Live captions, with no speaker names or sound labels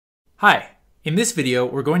Hi, in this video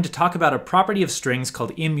we're going to talk about a property of strings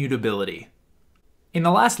called immutability. In the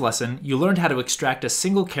last lesson, you learned how to extract a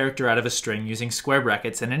single character out of a string using square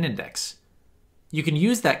brackets and an index. You can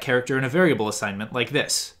use that character in a variable assignment like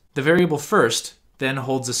this. The variable first then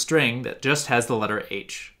holds a string that just has the letter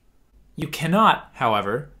H. You cannot,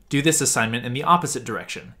 however, do this assignment in the opposite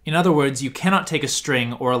direction. In other words, you cannot take a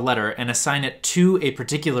string or a letter and assign it to a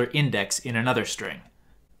particular index in another string.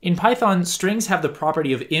 In Python, strings have the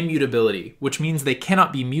property of immutability, which means they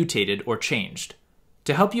cannot be mutated or changed.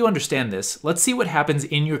 To help you understand this, let's see what happens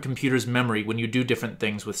in your computer's memory when you do different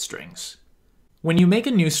things with strings. When you make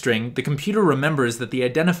a new string, the computer remembers that the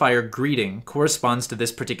identifier greeting corresponds to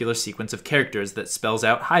this particular sequence of characters that spells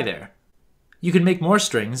out hi there. You can make more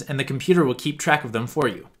strings, and the computer will keep track of them for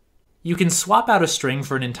you. You can swap out a string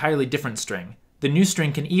for an entirely different string. The new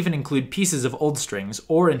string can even include pieces of old strings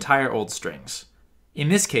or entire old strings. In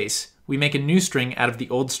this case, we make a new string out of the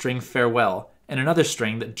old string farewell and another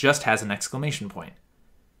string that just has an exclamation point.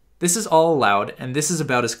 This is all allowed, and this is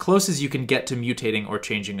about as close as you can get to mutating or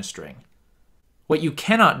changing a string. What you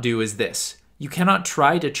cannot do is this. You cannot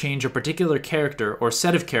try to change a particular character or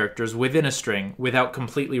set of characters within a string without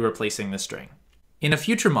completely replacing the string. In a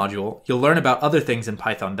future module, you'll learn about other things in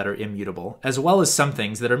Python that are immutable, as well as some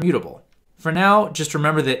things that are mutable. For now, just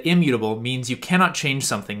remember that immutable means you cannot change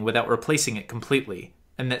something without replacing it completely,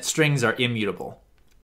 and that strings are immutable.